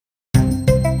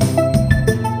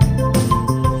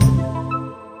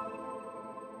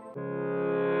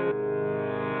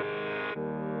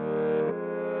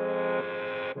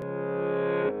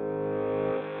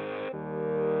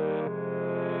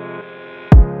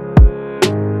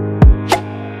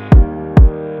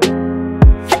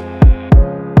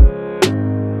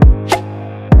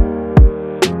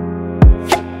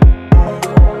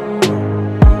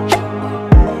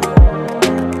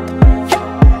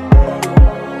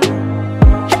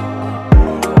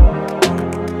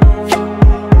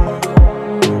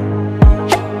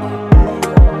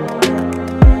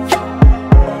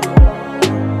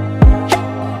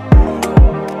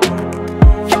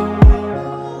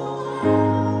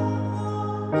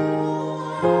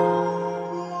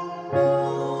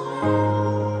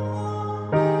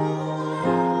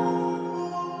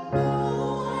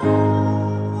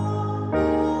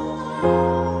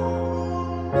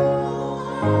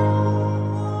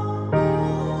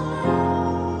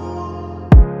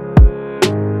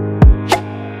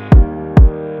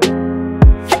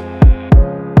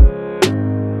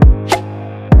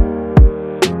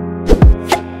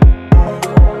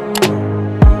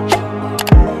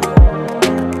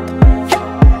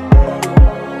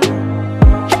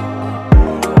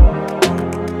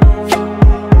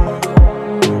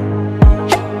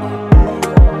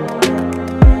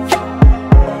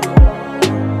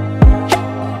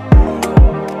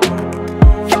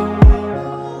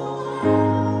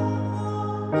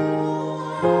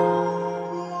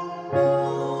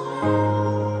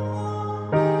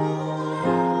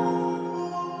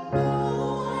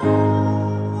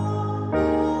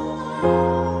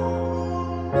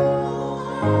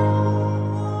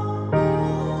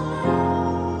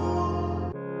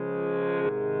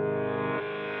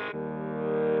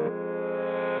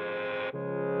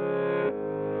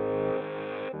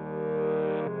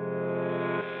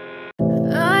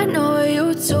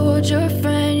told your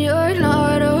friend you're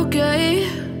not okay,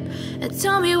 and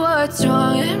tell me what's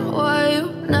wrong and why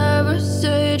you never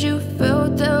said you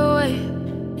felt that way.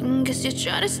 And guess you're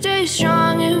trying to stay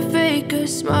strong and fake a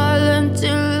smile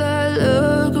until I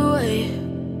look away.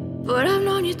 But I've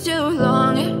known you too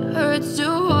long, it hurts to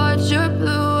watch your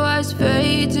blue eyes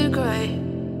fade to gray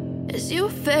as you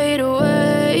fade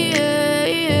away,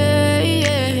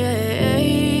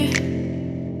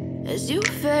 as you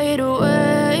fade away.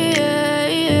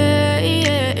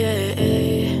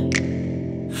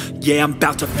 Yeah, I'm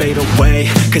about to fade away,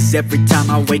 cause every time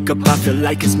I wake up I feel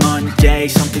like it's Monday.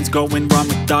 Something's going wrong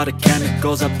with all the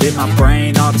chemicals up in my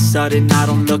brain. All of a sudden I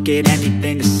don't look at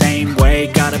anything the same way.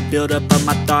 Got a buildup of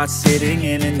my thoughts sitting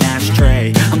in an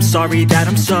ashtray. I'm sorry that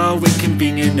I'm so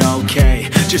inconvenient, okay.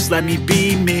 Just let me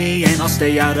be me and I'll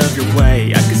stay out of your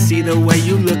way. I can see the way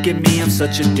you look at me, I'm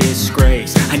such a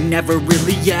disgrace. I never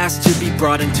really asked to be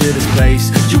brought into this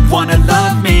place. You wanna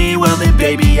love me? Well then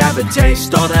baby I have a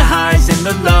taste. All the highs and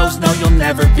the lows, no you'll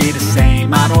never be the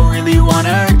same. I don't really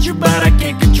wanna hurt you but I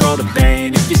can't control the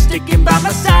pain. If you're sticking by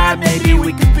my side maybe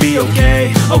we could be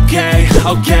okay.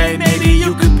 Okay, maybe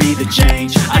you could be the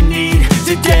change I need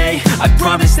today. I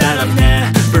promise that I've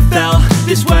never felt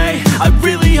this way. I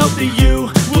really hope that you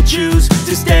will choose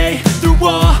to stay through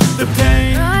all the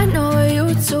pain. I know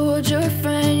you told your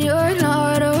friend you're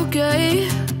not okay,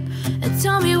 and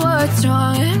tell me what's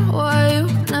wrong and why you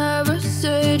never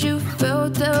said you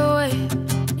felt that way.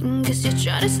 And guess you're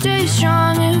trying to stay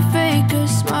strong and fake a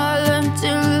smile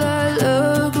until I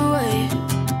look away.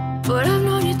 But I've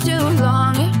known you too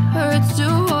long, it hurts to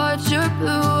watch your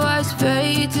blue eyes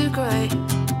fade to gray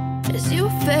as you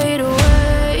fade away,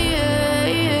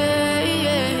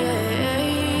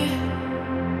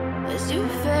 as you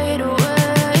fade away,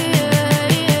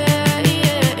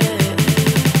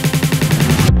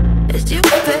 as you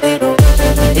fade away.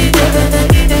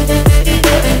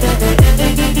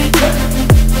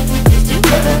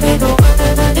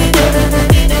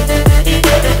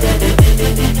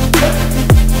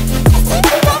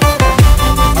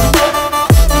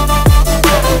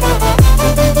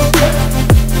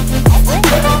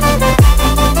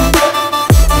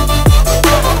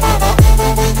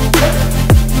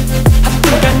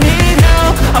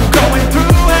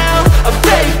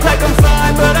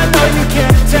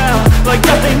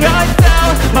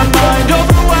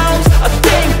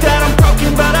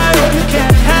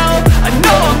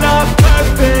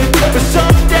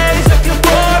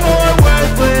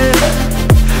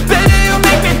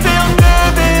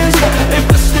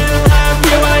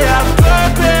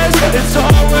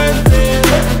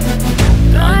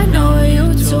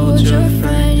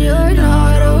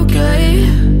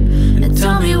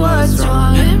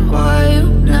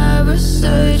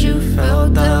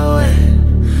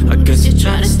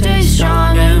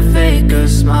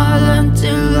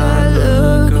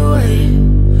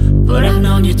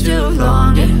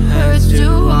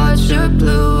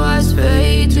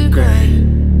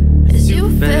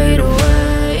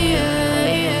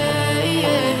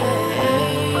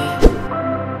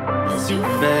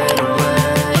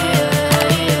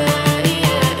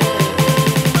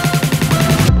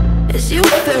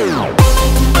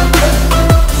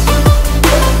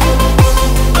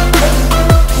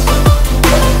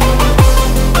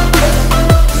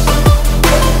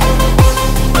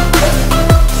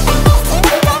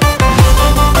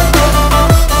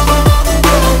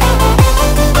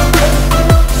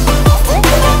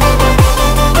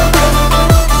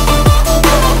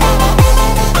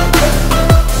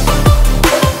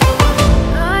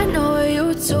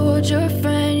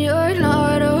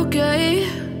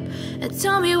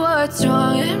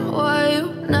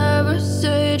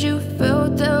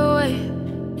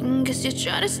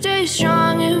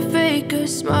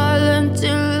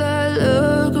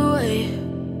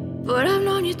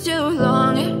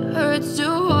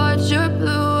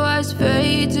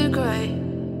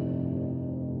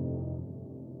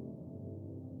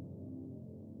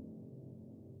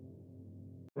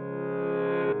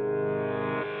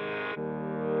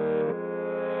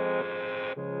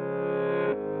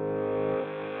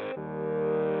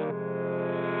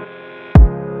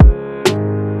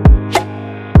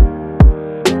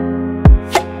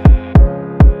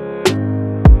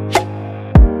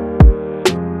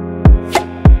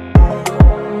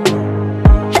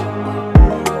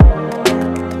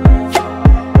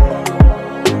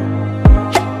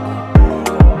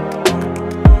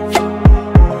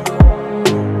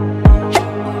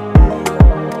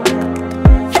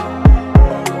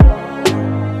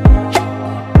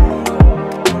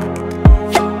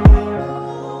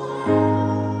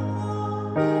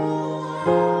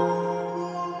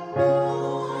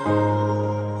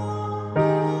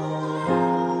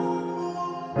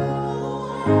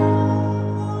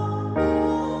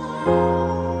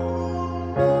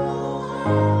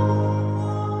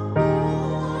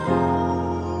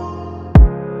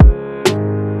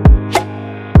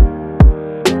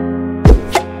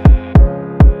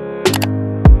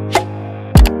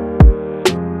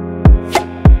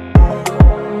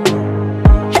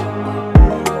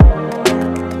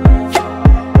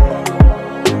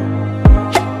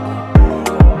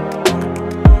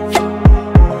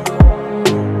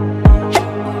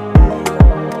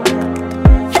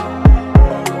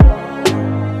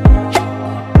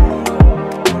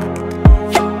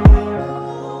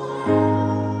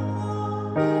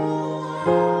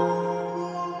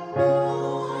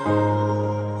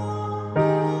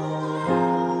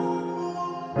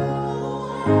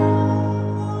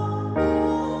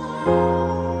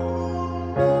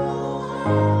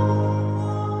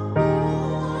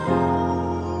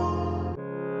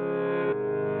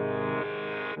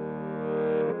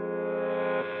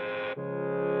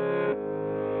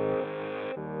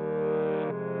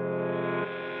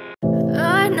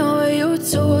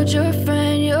 told your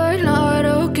friend you're not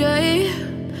okay.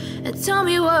 And tell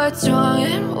me what's wrong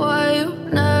and why you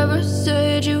never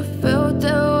said you felt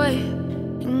that way.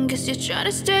 And guess you're trying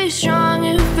to stay strong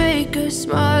and fake a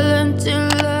smile until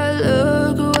I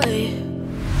look away.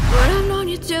 But I've known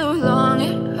you too long,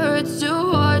 it hurts to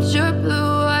watch your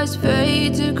blue eyes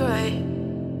fade to gray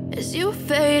as you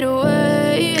fade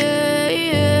away,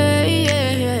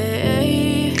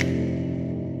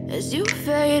 as you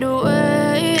fade away.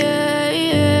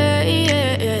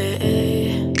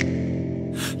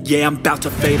 Yeah, I'm about to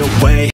fade away.